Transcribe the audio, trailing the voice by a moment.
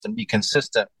and be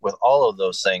consistent with all of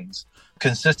those things.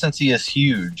 Consistency is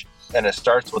huge, and it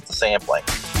starts with the sampling.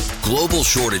 Global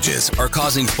shortages are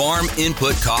causing farm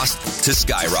input costs to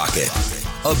skyrocket.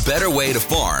 A Better Way to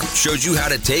Farm shows you how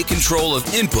to take control of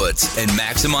inputs and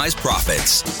maximize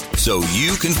profits so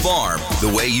you can farm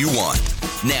the way you want.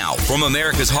 Now, from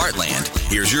America's Heartland,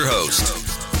 here's your host.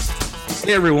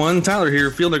 Hey everyone, Tyler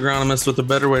here, field agronomist with A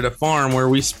Better Way to Farm, where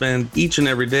we spend each and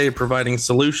every day providing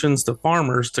solutions to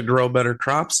farmers to grow better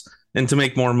crops and to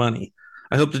make more money.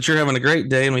 I hope that you're having a great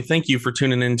day, and we thank you for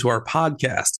tuning into our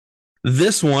podcast.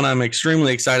 This one I'm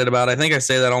extremely excited about. I think I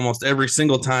say that almost every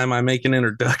single time I make an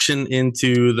introduction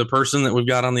into the person that we've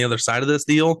got on the other side of this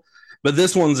deal. But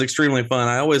this one's extremely fun.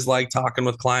 I always like talking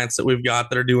with clients that we've got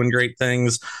that are doing great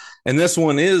things. And this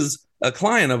one is a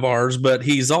client of ours, but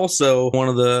he's also one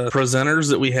of the presenters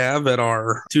that we have at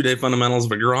our 2-day fundamentals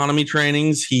of agronomy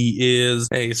trainings. He is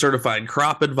a certified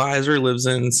crop advisor, lives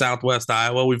in Southwest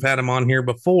Iowa. We've had him on here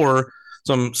before.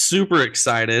 So I'm super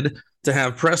excited to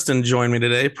have Preston join me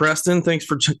today. Preston, thanks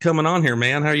for coming on here,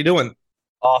 man. How are you doing?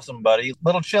 Awesome, buddy. A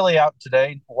little chilly out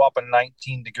today, whopping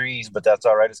 19 degrees, but that's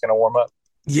all right. It's going to warm up.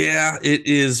 Yeah, it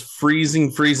is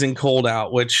freezing cold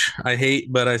out, which I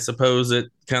hate, but I suppose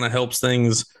it kind of helps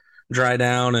things dry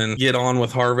down and get on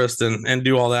with harvest and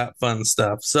do all that fun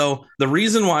stuff. So the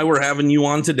reason why we're having you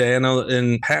on today, I know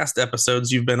in past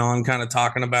episodes you've been on kind of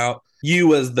talking about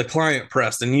you as the client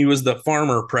Preston, you as the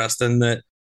farmer Preston that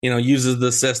uses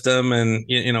the system and,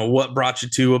 what brought you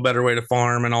to A Better Way to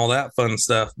Farm and all that fun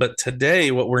stuff. But today,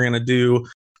 what we're going to do,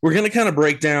 we're going to kind of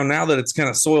break down, now that it's kind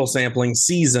of soil sampling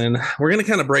season, we're going to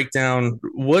kind of break down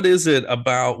what is it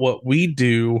about what we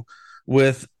do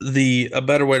with the A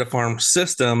Better Way to Farm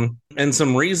system and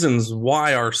some reasons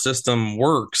why our system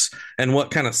works and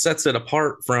what kind of sets it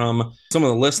apart from some of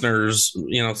the listeners.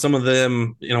 Some of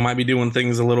them, might be doing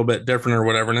things a little bit different or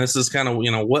whatever. And this is kind of,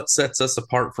 what sets us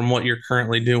apart from what you're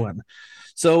currently doing.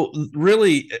 So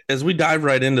really, as we dive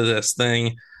right into this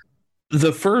thing,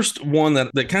 the first one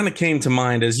that kind of came to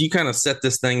mind is you kind of set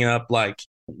this thing up like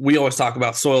we always talk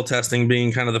about soil testing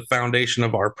being kind of the foundation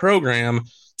of our program.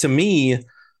 To me,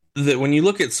 that when you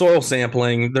look at soil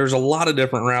sampling, there's a lot of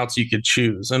different routes you could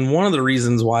choose. And one of the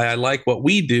reasons why I like what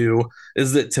we do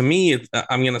is that to me,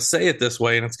 I'm going to say it this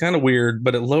way, and it's kind of weird,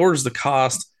 but it lowers the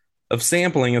cost of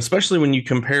sampling, especially when you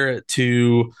compare it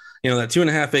to, that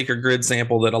 2.5 acre grid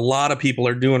sample that a lot of people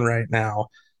are doing right now.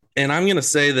 And I'm going to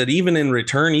say that even in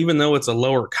return, even though it's a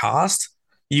lower cost,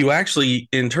 you actually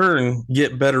in turn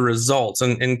get better results.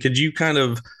 And could you kind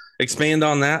of expand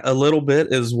on that a little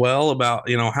bit as well about,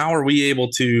 how are we able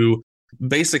to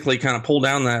basically kind of pull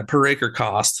down that per acre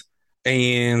cost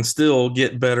and still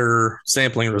get better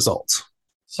sampling results?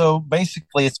 So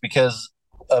basically it's because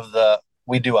of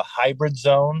we do a hybrid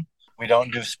zone. We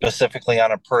don't do specifically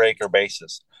on a per acre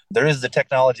basis. There is the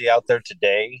technology out there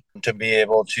today to be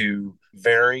able to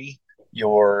vary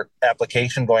your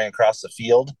application going across the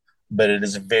field, but it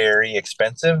is very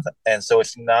expensive. And so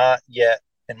it's not yet,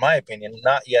 in my opinion,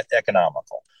 not yet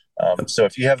economical. So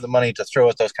if you have the money to throw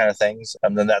at those kind of things,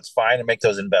 then that's fine, and make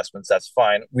those investments. That's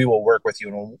fine. We will work with you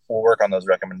and we'll work on those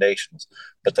recommendations.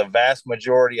 But the vast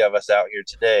majority of us out here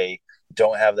today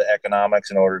don't have the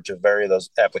economics in order to vary those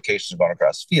applications going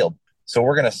across the field. So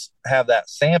we're going to have that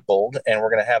sampled, and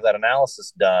we're going to have that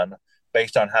analysis done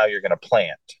based on how you're going to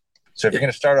plant. So if you're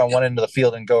going to start on one end of the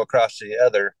field and go across to the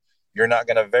other, you're not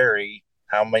going to vary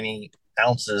how many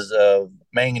ounces of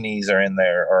manganese are in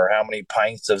there or how many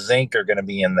pints of zinc are going to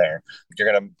be in there. You're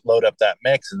going to load up that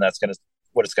mix, and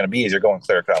what it's going to be is you're going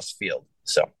clear across the field.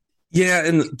 So yeah,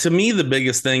 and to me, the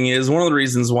biggest thing is one of the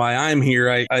reasons why I'm here.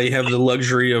 I have the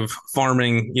luxury of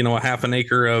farming, a 0.5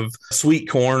 acre of sweet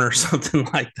corn or something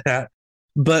like that.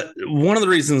 But one of the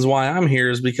reasons why I'm here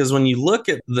is because when you look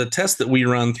at the tests that we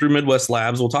run through Midwest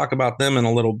Labs, we'll talk about them in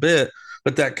a little bit,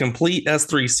 but that complete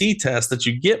S3C test that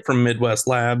you get from Midwest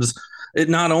Labs, it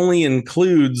not only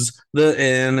includes the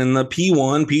N and the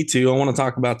P1, P2, I want to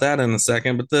talk about that in a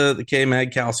second, but the K,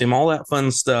 mag, calcium, all that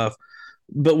fun stuff.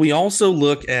 But we also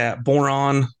look at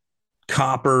boron,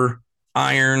 copper,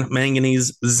 iron,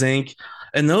 manganese, zinc,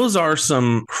 and those are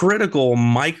some critical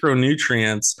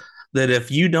micronutrients that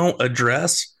if you don't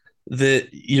address, that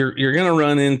you're going to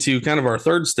run into kind of our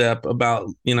third step about,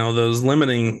 those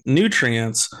limiting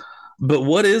nutrients. But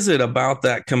what is it about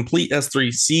that complete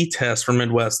S3C test from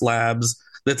Midwest Labs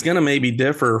that's going to maybe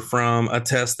differ from a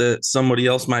test that somebody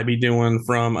else might be doing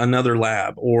from another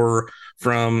lab, or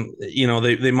from,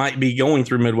 they might be going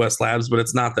through Midwest Labs, but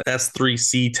it's not the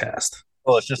S3C test?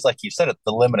 Well, it's just like you said, it's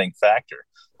the limiting factor.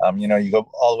 You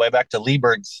go all the way back to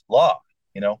Lieberg's law.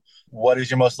 What is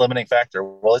your most limiting factor?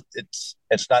 Well,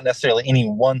 it's not necessarily any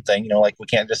one thing. Like we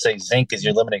can't just say zinc is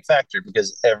your limiting factor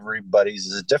because everybody's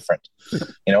is different.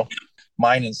 you know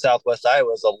Mine in Southwest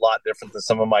Iowa is a lot different than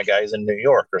some of my guys in New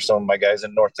York or some of my guys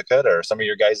in North Dakota or some of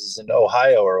your guys in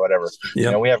Ohio or whatever.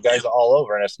 Yep. We have guys all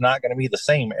over, and it's not going to be the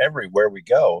same everywhere we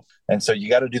go. And so you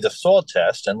got to do the soil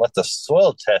test and let the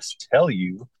soil test tell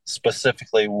you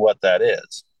specifically what that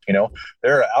is.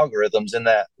 There are algorithms in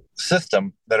that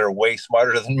system that are way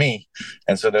smarter than me.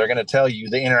 And so they're going to tell you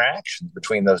the interactions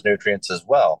between those nutrients as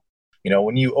well.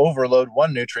 When you overload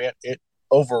one nutrient, it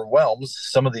overwhelms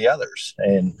some of the others.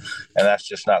 And that's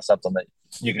just not something that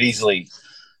you could easily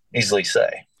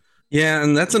say. Yeah,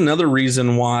 and that's another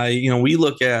reason why, we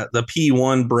look at the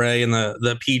P1 bray and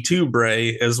the P2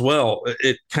 bray as well.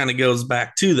 It kind of goes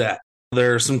back to that.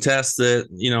 There are some tests that,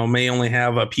 may only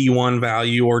have a P1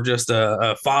 value or just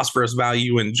a phosphorus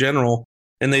value in general,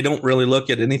 and they don't really look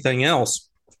at anything else.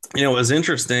 It was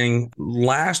interesting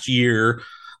last year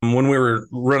when we were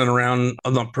running around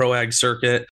on the Pro Ag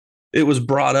circuit, it was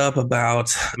brought up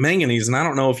about manganese. And I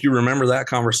don't know if you remember that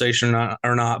conversation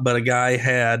or not, but a guy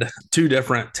had two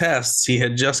different tests. He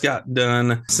had just got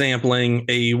done sampling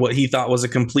what he thought was a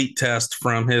complete test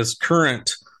from his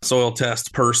current soil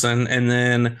test person. And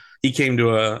then he came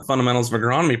to a fundamentals of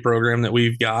agronomy program that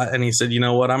we've got. And he said, you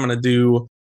know what, I'm going to do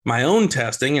my own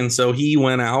testing. And so he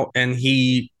went out and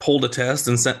he pulled a test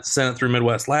and sent it through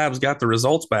Midwest Labs, got the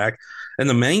results back. And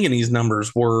the manganese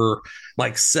numbers were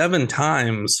like 7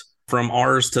 times from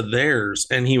ours to theirs.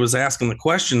 And he was asking the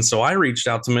question. So I reached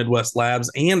out to Midwest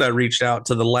Labs and I reached out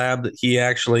to the lab that he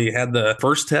actually had the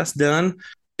first test done.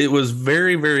 It was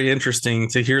very, very interesting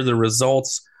to hear the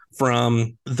results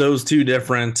from those two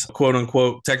different quote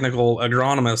unquote technical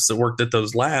agronomists that worked at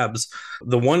those labs.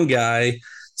 The one guy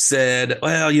said,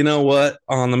 well, you know what,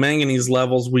 on the manganese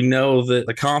levels, we know that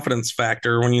the confidence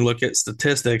factor, when you look at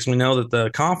statistics, we know that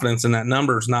the confidence in that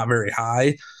number is not very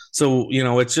high. So,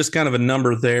 it's just kind of a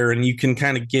number there, and you can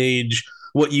kind of gauge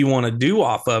what you want to do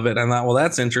off of it. And I thought, well,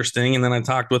 that's interesting. And then I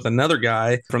talked with another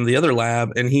guy from the other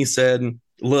lab, and he said,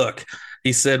 look,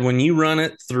 when you run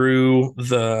it through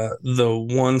the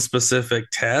one specific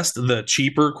test, the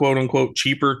cheaper, quote unquote,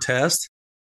 cheaper test,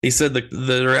 he said that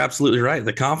they're absolutely right.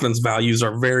 The confidence values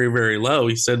are very, very low.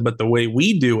 He said, but the way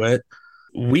we do it,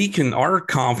 our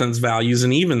confidence values,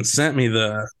 and even sent me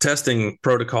the testing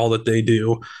protocol that they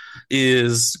do,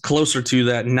 is closer to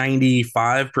that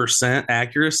 95%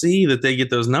 accuracy that they get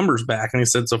those numbers back. And he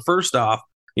said, so first off,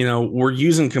 we're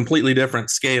using completely different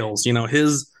scales.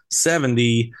 His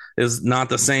 70 is not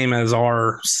the same as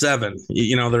our 7.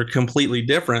 They're completely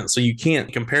different. So you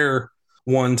can't compare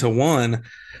one to one.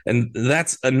 And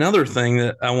that's another thing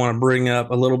that I want to bring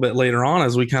up a little bit later on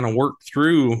as we kind of work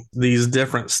through these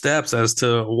different steps as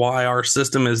to why our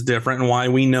system is different and why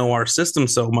we know our system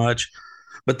so much.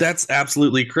 But that's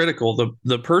absolutely critical.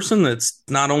 The person that's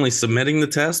not only submitting the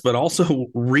test, but also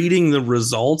reading the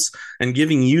results and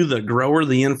giving you, the grower,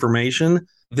 the information,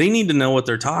 they need to know what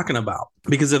they're talking about.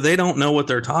 Because if they don't know what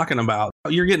they're talking about,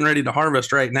 you're getting ready to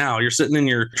harvest right now. You're sitting in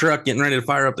your truck getting ready to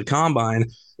fire up the combine.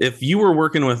 If you were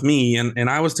working with me and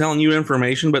I was telling you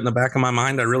information, but in the back of my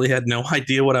mind, I really had no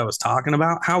idea what I was talking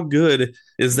about, how good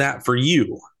is that for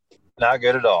you? Not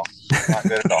good at all. Not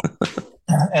good at all.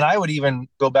 And I would even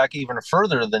go back even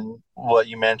further than what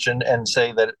you mentioned and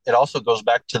say that it also goes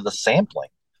back to the sampling.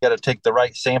 You got to take the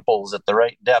right samples at the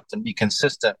right depth and be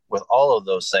consistent with all of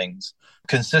those things.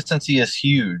 Consistency is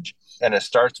huge, and it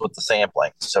starts with the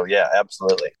sampling. So, yeah,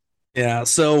 absolutely. Yeah.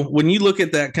 So when you look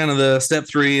at that kind of the step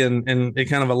 3 and it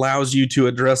kind of allows you to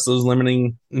address those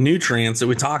limiting nutrients that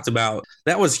we talked about,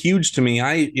 that was huge to me.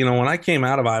 When I came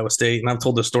out of Iowa State, and I've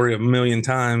told this story a million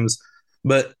times,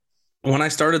 but when I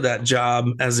started that job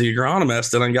as the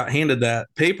agronomist and I got handed that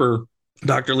paper,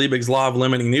 Dr. Liebig's Law of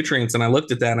Limiting Nutrients, and I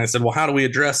looked at that and I said, well, how do we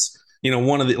address,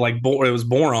 one of the, it was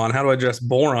boron. How do I address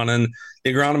boron? And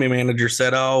the agronomy manager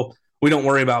said, oh, we don't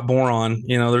worry about boron.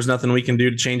 There's nothing we can do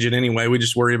to change it anyway. We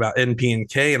just worry about N, P, and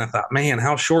K. And I thought, man,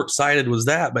 how short-sighted was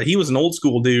that? But he was an old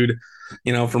school dude,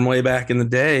 from way back in the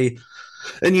day.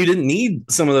 And you didn't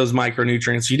need some of those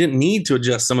micronutrients. You didn't need to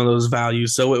adjust some of those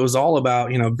values. So it was all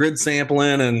about, grid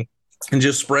sampling and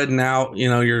just spreading out,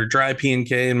 your dry P and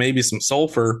K and maybe some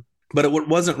sulfur. But it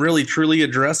wasn't really truly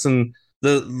addressing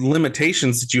the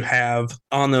limitations that you have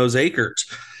on those acres.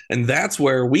 And that's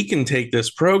where we can take this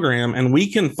program and we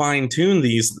can fine tune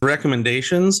these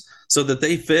recommendations so that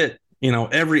they fit,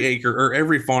 every acre or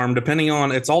every farm,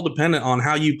 it's all dependent on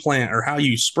how you plant or how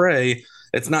you spray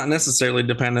It's not necessarily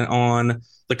dependent on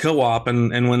the co-op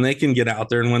and when they can get out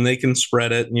there and when they can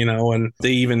spread it, and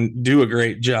they even do a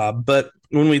great job. But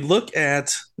when we look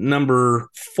at number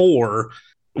 4,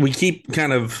 we keep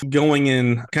kind of going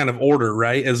in kind of order,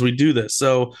 right, as we do this.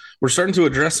 So we're starting to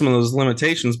address some of those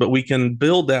limitations, but we can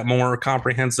build that more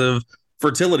comprehensive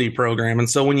fertility program. And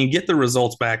so when you get the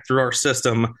results back through our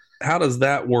system, how does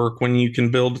that work when you can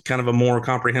build kind of a more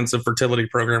comprehensive fertility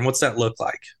program? What's that look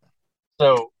like?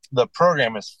 So the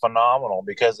program is phenomenal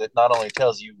because it not only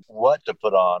tells you what to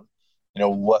put on,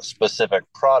 what specific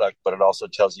product, but it also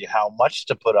tells you how much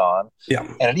to put on.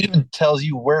 Yeah. And it even tells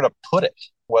you where to put it,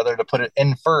 whether to put it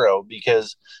in furrow,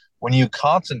 because when you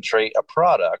concentrate a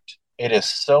product, it is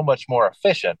so much more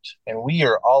efficient. And we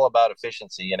are all about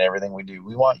efficiency in everything we do.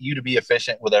 We want you to be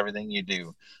efficient with everything you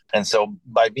do. And so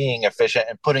by being efficient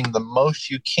and putting the most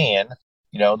you can,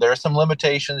 there are some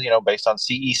limitations, based on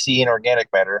CEC and organic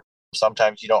matter.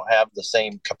 Sometimes you don't have the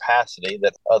same capacity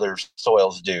that other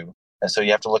soils do. And so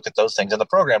you have to look at those things. And the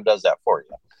program does that for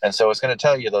you. And so it's going to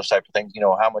tell you those type of things,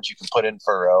 how much you can put in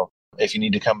furrow, if you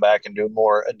need to come back and do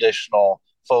more additional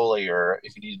foliar,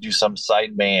 if you need to do some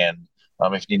sideband,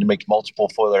 if you need to make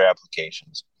multiple foliar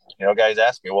applications. Guys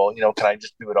ask me, well, can I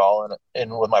just do it all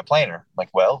in with my planter? I'm like,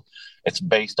 well, it's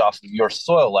based off of your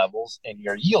soil levels and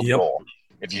your yield goal.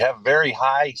 If you have very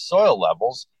high soil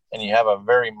levels and you have a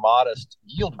very modest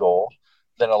yield goal,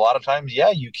 then a lot of times,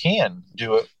 you can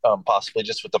do it possibly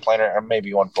just with the planter and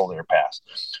maybe one foliar pass.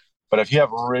 But if you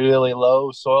have really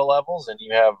low soil levels and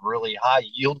you have really high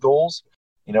yield goals,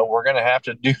 we're going to have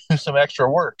to do some extra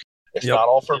work. It's not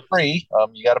all for free.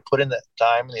 You got to put in the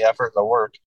time, the effort, and the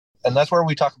work. And that's where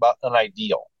we talk about an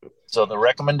ideal. So the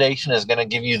recommendation is going to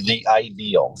give you the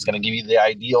ideal. It's going to give you the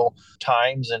ideal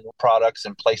times and products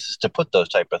and places to put those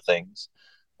type of things.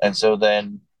 And so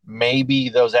then maybe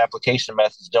those application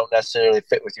methods don't necessarily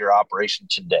fit with your operation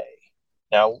today.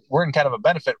 Now, we're in kind of a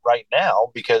benefit right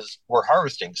now because we're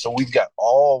harvesting. So we've got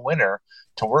all winter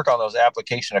to work on those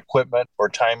application equipment or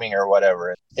timing or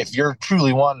whatever. If you're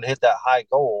truly wanting to hit that high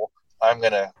goal, I'm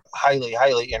going to highly,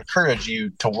 highly encourage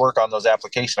you to work on those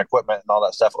application equipment and all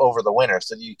that stuff over the winter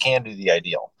so that you can do the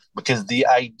ideal. Because the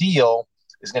ideal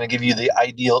is going to give you the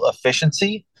ideal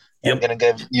efficiency and going to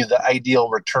give you the ideal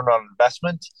return on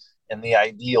investment and the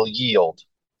ideal yield.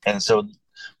 And so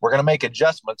we're going to make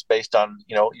adjustments based on,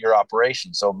 your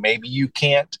operation. So maybe you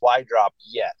can't Y drop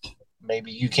yet.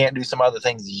 Maybe you can't do some other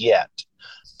things yet.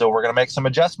 So we're going to make some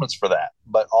adjustments for that,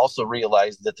 but also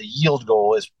realize that the yield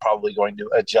goal is probably going to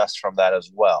adjust from that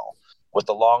as well, with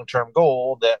the long-term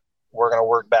goal that we're going to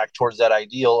work back towards that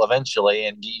ideal eventually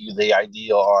and get you the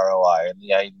ideal ROI and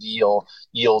the ideal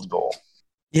yield goal.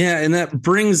 Yeah, and that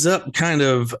brings up kind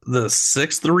of the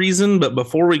 6th reason. But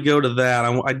before we go to that,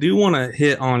 I do want to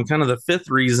hit on kind of the 5th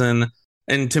reason.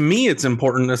 And to me, it's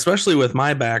important, especially with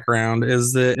my background,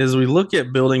 is that as we look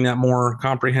at building that more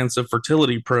comprehensive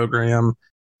fertility program,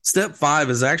 step 5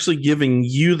 is actually giving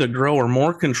you, the grower,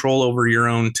 more control over your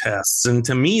own tests. And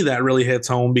to me, that really hits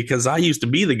home because I used to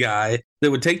be the guy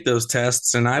that would take those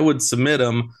tests and I would submit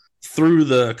them through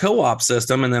the co-op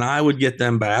system, and then I would get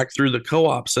them back through the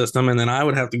co-op system, and then I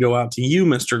would have to go out to you,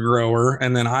 Mr. Grower,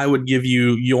 and then I would give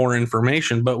you your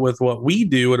information. But with what we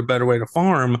do at A Better Way to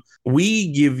Farm,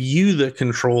 we give you the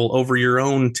control over your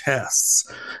own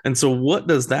tests. And so what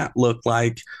does that look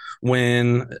like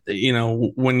when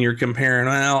you're comparing,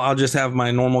 well, I'll just have my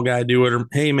normal guy do it, or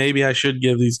hey, maybe I should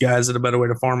give these guys at A Better Way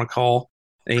to Farm a call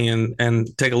and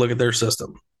take a look at their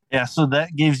system? Yeah, so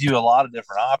that gives you a lot of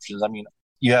different options. I mean,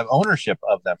 you have ownership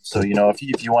of them. So,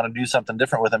 if you want to do something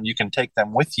different with them, you can take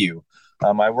them with you.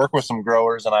 I work with some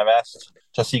growers and I've asked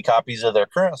to see copies of their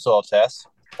current soil tests.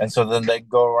 And so then they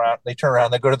turn around,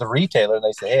 they go to the retailer and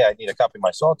they say, hey, I need a copy of my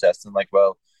soil test. And I'm like,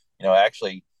 well,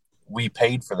 actually we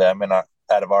paid for them and out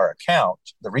of our account.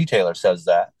 The retailer says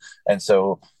that. And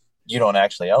so you don't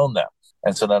actually own them.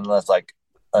 And so then that's like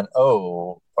an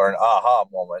or an aha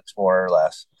moment, more or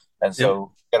less. And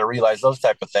so you got to realize those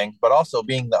type of things, but also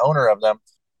being the owner of them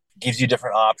gives you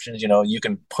different options. You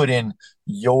can put in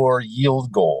your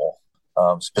yield goal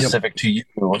specific to you.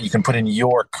 You can put in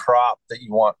your crop that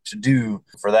you want to do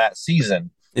for that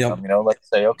season. Let's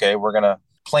say, okay, we're going to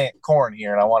plant corn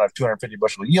here and I want a 250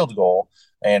 bushel yield goal.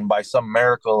 And by some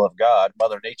miracle of God,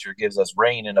 Mother Nature gives us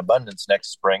rain in abundance next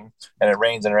spring, and it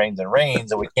rains and rains and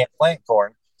rains and we can't plant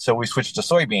corn. So we switch to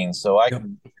soybeans. So I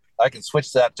can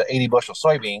switch that to 80 bushel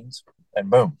soybeans and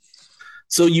boom.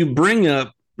 So you bring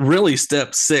up really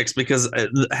step 6, because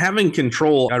having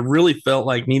control, I really felt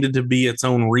like needed to be its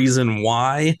own reason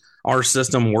why our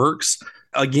system works.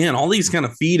 Again, all these kind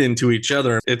of feed into each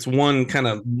other. It's one kind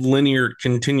of linear,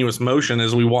 continuous motion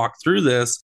as we walk through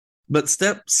this. But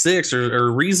step 6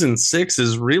 or reason 6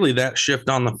 is really that shift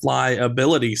on the fly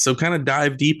ability. So kind of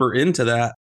dive deeper into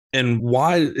that. And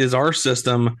why is our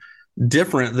system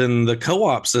different than the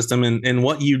co-op system, and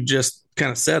what you just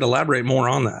kind of said? Elaborate more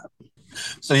on that.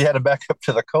 So you had to back up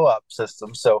to the co-op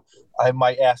system. So I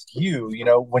might ask you,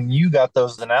 when you got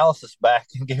those analysis back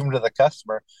and gave them to the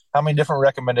customer, how many different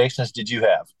recommendations did you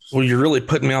have? Well, you're really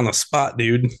putting me on the spot,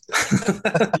 dude.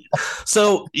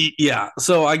 So yeah,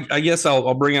 so I guess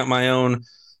I'll bring up my own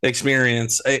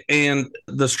experience. And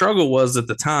the struggle was at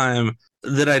the time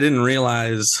that I didn't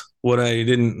realize what I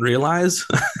didn't realize.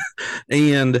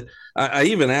 And I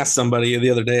even asked somebody the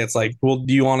other day, it's like, well,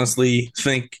 do you honestly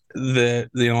think that,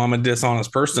 I'm a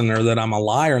dishonest person or that I'm a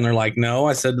liar? And they're like, no.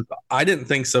 I said, I didn't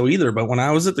think so either. But when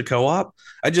I was at the co-op,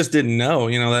 I just didn't know,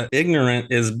 that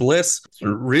ignorant is bliss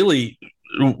really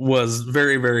was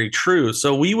very, very true.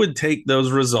 So we would take those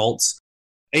results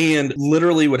and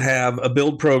literally would have a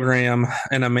build program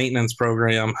and a maintenance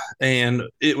program. And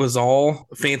it was all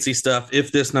fancy stuff.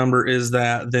 If this number is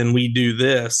that, then we do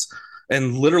this.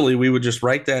 And literally we would just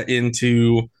write that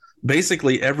into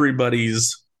basically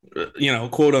everybody's,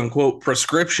 quote unquote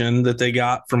prescription that they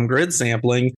got from grid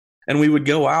sampling. And we would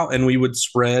go out and we would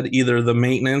spread either the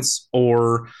maintenance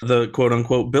or the quote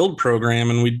unquote build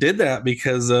program. And we did that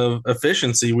because of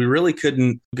efficiency. We really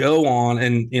couldn't go on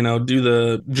and, do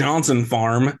the Johnson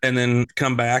farm and then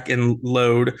come back and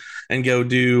load and go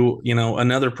do,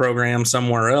 another program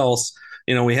somewhere else.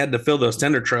 We had to fill those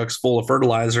tender trucks full of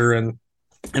fertilizer and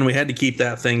we had to keep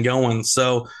that thing going.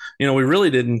 So, we really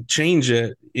didn't change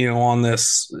it, on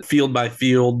this field by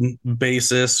field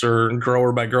basis or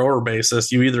grower by grower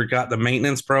basis. You either got the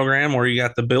maintenance program or you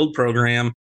got the build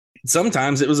program.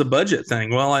 Sometimes it was a budget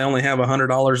thing. Well, I only have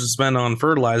 $100 to spend on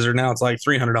fertilizer. Now it's like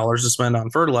 $300 to spend on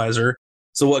fertilizer.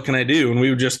 So what can I do? And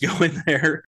we would just go in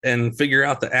there and figure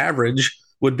out the average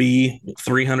would be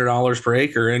 $300 per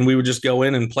acre. And we would just go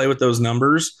in and play with those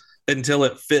numbers until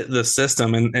it fit the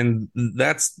system. And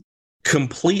that's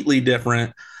completely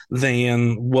different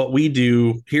than what we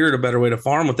do here at A Better Way to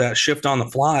Farm with that shift on the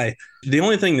fly. The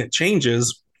only thing that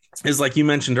changes is, like you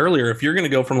mentioned earlier, if you're going to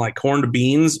go from like corn to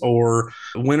beans or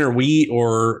winter wheat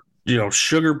or,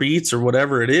 sugar beets or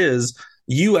whatever it is,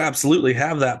 you absolutely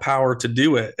have that power to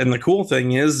do it. And the cool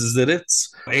thing is that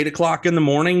it's 8 o'clock in the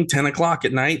morning, 10 o'clock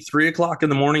at night, 3 o'clock in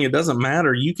the morning. It doesn't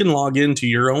matter. You can log into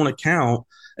your own account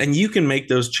and you can make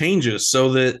those changes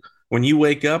so that when you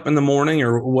wake up in the morning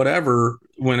or whatever,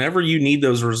 whenever you need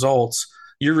those results,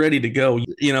 you're ready to go.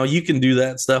 You can do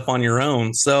that stuff on your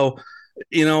own. So,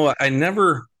 I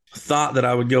never thought that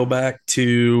I would go back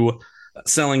to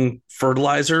selling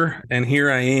fertilizer. And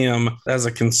here I am as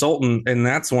a consultant. And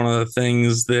that's one of the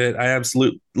things that I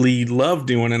absolutely love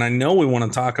doing. And I know we want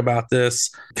to talk about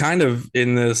this kind of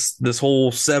in this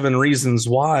whole 7 reasons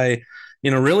why,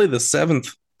 really the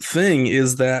 7th thing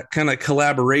is that kind of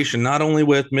collaboration, not only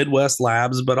with Midwest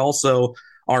Labs, but also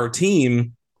our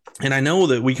team. And I know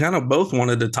that we kind of both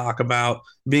wanted to talk about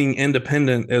being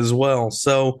independent as well.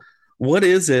 So what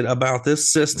is it about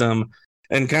this system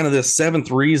and kind of this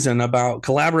 7th reason about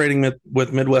collaborating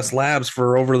with Midwest Labs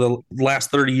for over the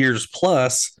last 30 years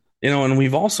plus, and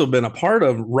we've also been a part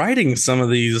of writing some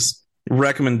of these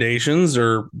recommendations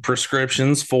or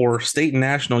prescriptions for state and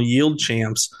national yield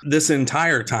champs this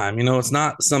entire time. It's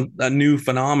not a new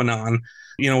phenomenon.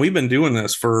 We've been doing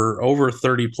this for over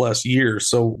 30 plus years.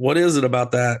 So what is it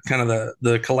about that kind of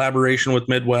the collaboration with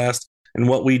Midwest and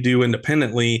what we do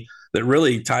independently that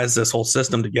really ties this whole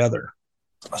system together?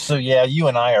 So yeah, you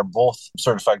and I are both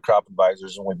certified crop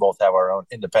advisors, and we both have our own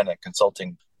independent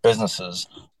consulting businesses.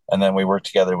 And then we work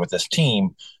together with this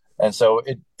team. And so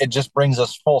it just brings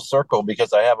us full circle,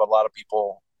 because I have a lot of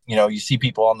people, you see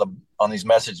people on these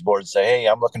message boards say, hey,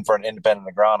 I'm looking for an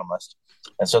independent agronomist.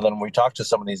 And so then we talk to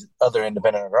some of these other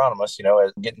independent agronomists,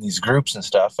 getting these groups and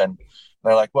stuff. And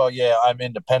they're like, well, yeah, I'm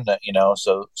independent,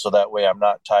 so that way I'm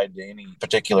not tied to any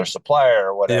particular supplier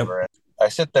or whatever. Yep. I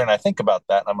sit there and I think about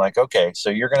that, and I'm like, okay, so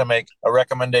you're going to make a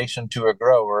recommendation to a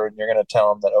grower, and you're going to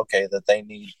tell them that, okay, that they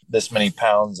need this many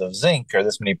pounds of zinc or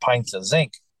this many pints of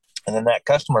zinc. And then that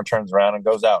customer turns around and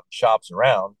goes out and shops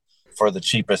around for the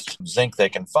cheapest zinc they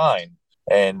can find.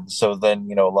 And so then,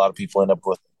 a lot of people end up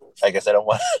with, I guess I don't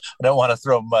want to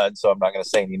throw mud, so I'm not going to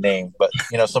say any names, but,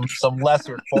 some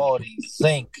lesser quality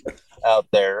zinc out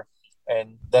there.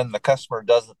 And then the customer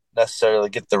doesn't necessarily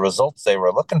get the results they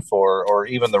were looking for, or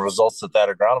even the results that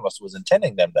agronomist was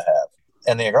intending them to have.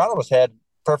 And the agronomist had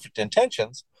perfect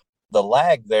intentions. The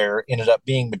lag there ended up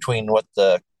being between what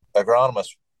the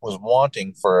agronomist was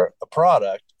wanting for a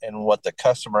product and what the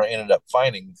customer ended up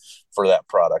finding for that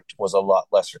product was a lot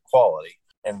lesser quality.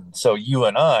 And so you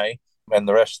and I and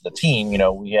the rest of the team,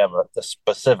 we have a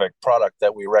specific product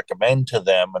that we recommend to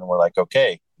them. And we're like,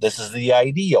 okay, this is the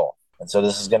ideal. And so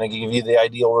this is going to give you the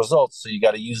ideal results. So you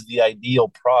got to use the ideal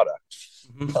product.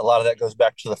 Mm-hmm. A lot of that goes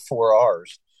back to the 4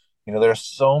 Rs. There's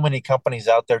so many companies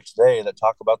out there today that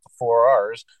talk about the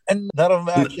 4 Rs, and none of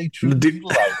them actually truly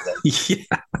utilize them.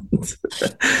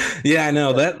 Yeah, I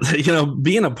know that,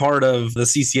 being a part of the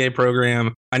CCA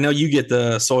program, I know you get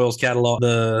the soils catalog,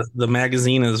 the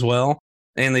magazine as well.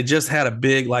 And they just had a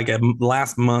big,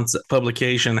 last month's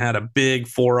publication had a big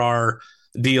 4R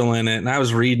deal in it. And I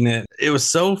was reading it. It was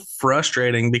so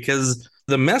frustrating because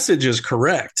the message is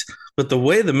correct, but the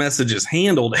way the message is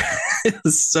handled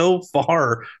is so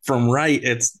far from right.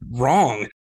 It's wrong.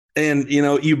 And,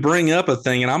 you bring up a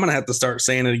thing, and I'm going to have to start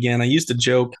saying it again. I used to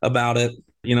joke about it,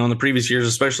 in the previous years,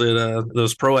 especially at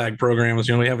those pro ag programs.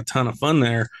 We have a ton of fun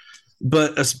there.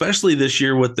 But especially this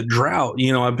year with the drought,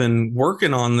 I've been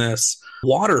working on this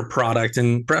water product.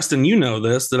 And Preston,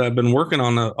 this, that I've been working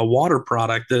on a water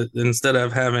product that instead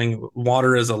of having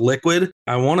water as a liquid,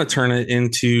 I want to turn it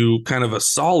into kind of a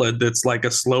solid that's like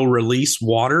a slow release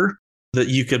water that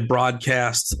you could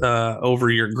broadcast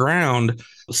over your ground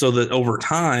so that over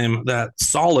time that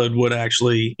solid would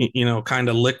actually, kind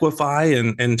of liquefy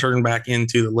and turn back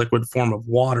into the liquid form of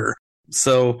water.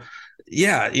 So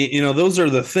yeah, those are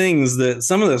the things that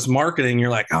some of this marketing, you're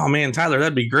like, oh man, Tyler,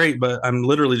 that'd be great. But I'm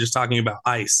literally just talking about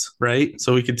ice, right?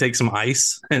 So we could take some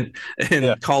ice and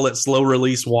call it slow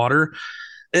release water.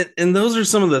 And those are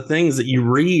some of the things that you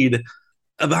read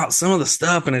about some of the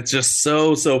stuff. And it's just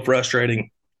so frustrating.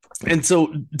 And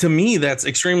so to me, that's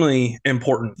extremely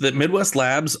important that Midwest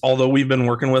Labs, although we've been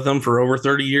working with them for over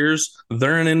 30 years,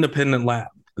 they're an independent lab.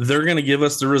 They're going to give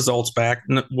us the results back,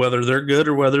 whether they're good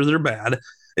or whether they're bad.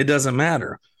 It doesn't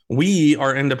matter. We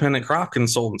are independent crop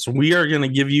consultants. We are going to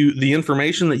give you the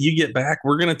information that you get back.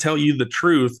 We're going to tell you the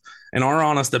truth and our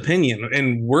honest opinion.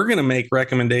 And we're going to make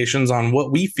recommendations on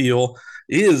what we feel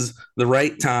is the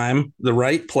right time, the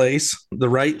right place, the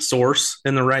right source,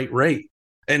 and the right rate.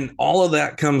 And all of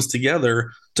that comes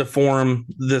together to form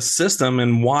this system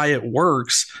and why it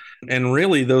works. And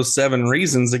really those 7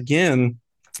 reasons, again,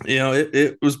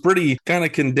 it was pretty kind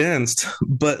of condensed,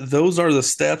 but those are the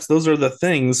steps. Those are the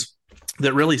things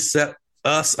that really set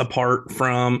us apart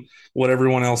from what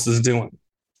everyone else is doing.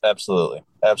 Absolutely.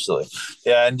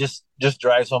 Yeah. And just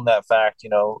drives home that fact,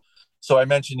 so I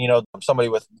mentioned, somebody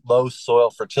with low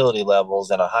soil fertility levels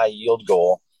and a high yield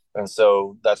goal. And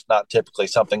so that's not typically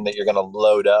something that you're going to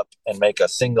load up and make a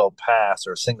single pass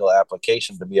or a single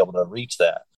application to be able to reach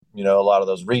that. A lot of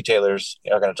those retailers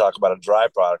are going to talk about a dry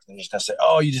product and they're just going to say,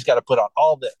 oh, you just got to put on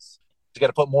all this. You got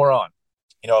to put more on.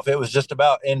 If it was just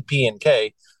about N, P, and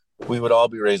K, we would all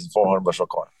be raising 400 bushel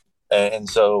corn. And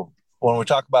so when we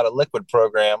talk about a liquid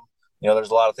program,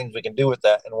 there's a lot of things we can do with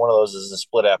that. And one of those is a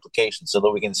split application so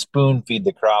that we can spoon feed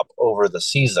the crop over the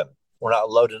season. We're not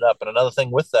loading up. And another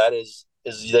thing with that is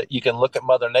that you can look at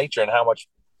Mother Nature and how much,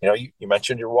 you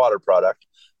mentioned your water product.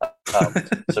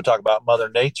 So talk about Mother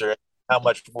Nature, how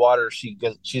much water she's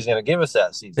going to give us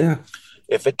that season. Yeah.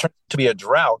 If it turns to be a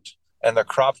drought and the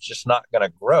crop's just not going to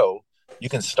grow, you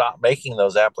can stop making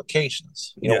those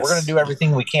applications. We're going to do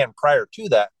everything we can prior to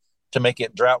that to make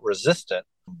it drought resistant.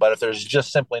 But if there's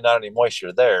just simply not any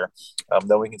moisture there,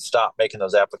 then we can stop making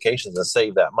those applications and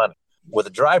save that money. With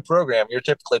a dry program, you're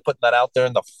typically putting that out there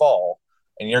in the fall,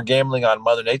 and you're gambling on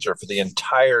Mother Nature for the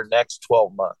entire next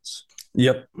 12 months.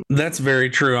 Yep, that's very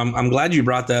true. I'm glad you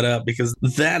brought that up because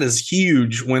that is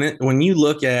huge. When you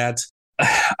look at,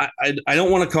 I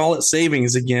don't want to call it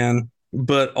savings again,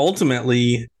 but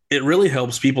ultimately it really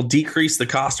helps people decrease the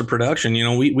cost of production.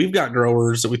 We've got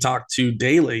growers that we talk to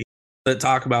daily that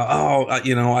talk about,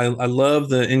 I love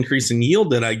the increase in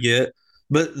yield that I get,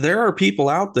 but there are people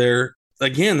out there,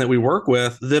 again, that we work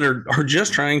with that are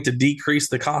just trying to decrease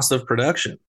the cost of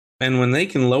production. And when they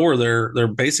can lower their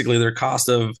basically their cost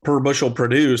of per bushel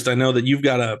produced, I know that you've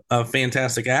got a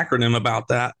fantastic acronym about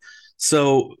that.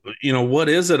 So, what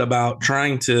is it about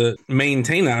trying to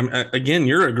maintain that? Again,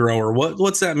 you're a grower.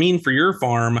 What's that mean for your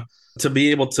farm to be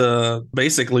able to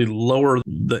basically lower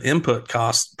the input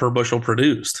cost per bushel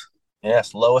produced?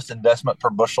 Yes, lowest investment per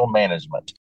bushel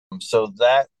management. So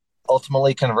that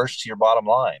ultimately converts to your bottom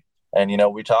line. And,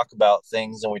 we talk about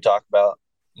things and we talk about,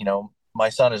 my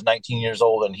son is 19 years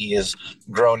old and he has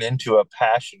grown into a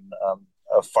passion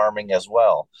of farming as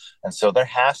well. And so there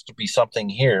has to be something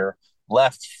here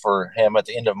left for him at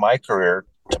the end of my career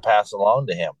to pass along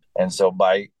to him. And so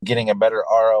by getting a better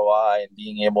ROI and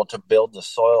being able to build the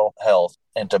soil health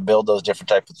and to build those different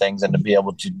types of things and to be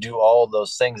able to do all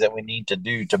those things that we need to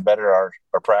do to better our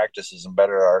practices and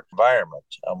better our environment,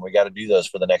 we got to do those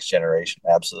for the next generation.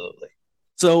 Absolutely.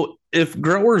 So if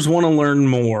growers want to learn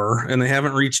more and they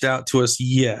haven't reached out to us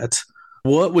yet,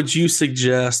 what would you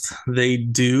suggest they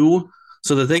do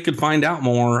so that they could find out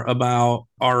more about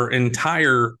our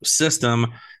entire system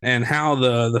and how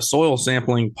the soil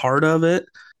sampling part of it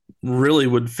really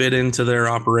would fit into their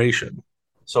operation?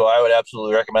 So I would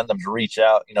absolutely recommend them to reach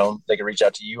out. They can reach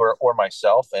out to you or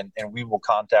myself, and we will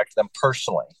contact them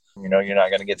personally. You're not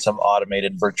going to get some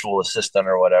automated virtual assistant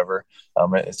or whatever.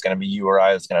 It's going to be you or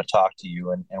I that's going to talk to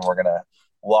you, and we're going to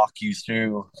walk you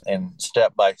through and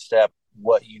step by step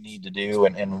what you need to do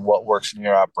and what works in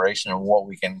your operation and what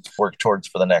we can work towards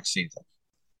for the next season.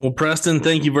 Well, Preston,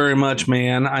 thank you very much,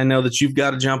 man. I know that you've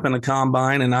got to jump in a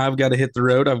combine and I've got to hit the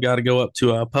road. I've got to go up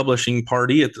to a publishing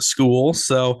party at the school.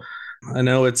 So I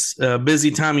know it's a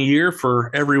busy time of year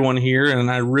for everyone here, and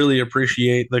I really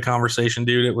appreciate the conversation,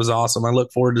 dude. It was awesome. I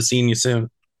look forward to seeing you soon.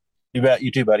 You bet.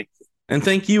 You too, buddy. And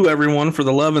thank you, everyone, for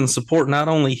the love and support, not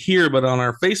only here, but on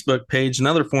our Facebook page and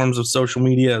other forms of social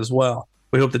media as well.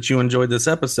 We hope that you enjoyed this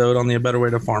episode on the A Better Way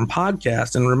to Farm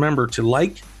podcast. And remember to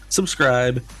like,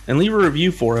 subscribe, and leave a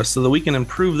review for us so that we can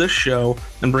improve this show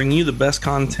and bring you the best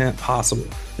content possible.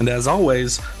 And as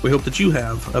always, we hope that you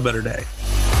have a better day.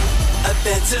 A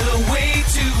better way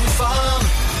to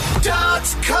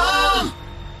farm.com.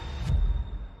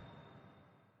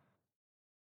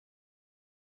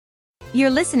 You're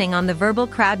listening on the Verbal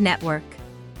Crowd Network.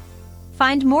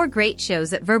 Find more great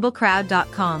shows at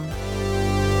verbalcrowd.com.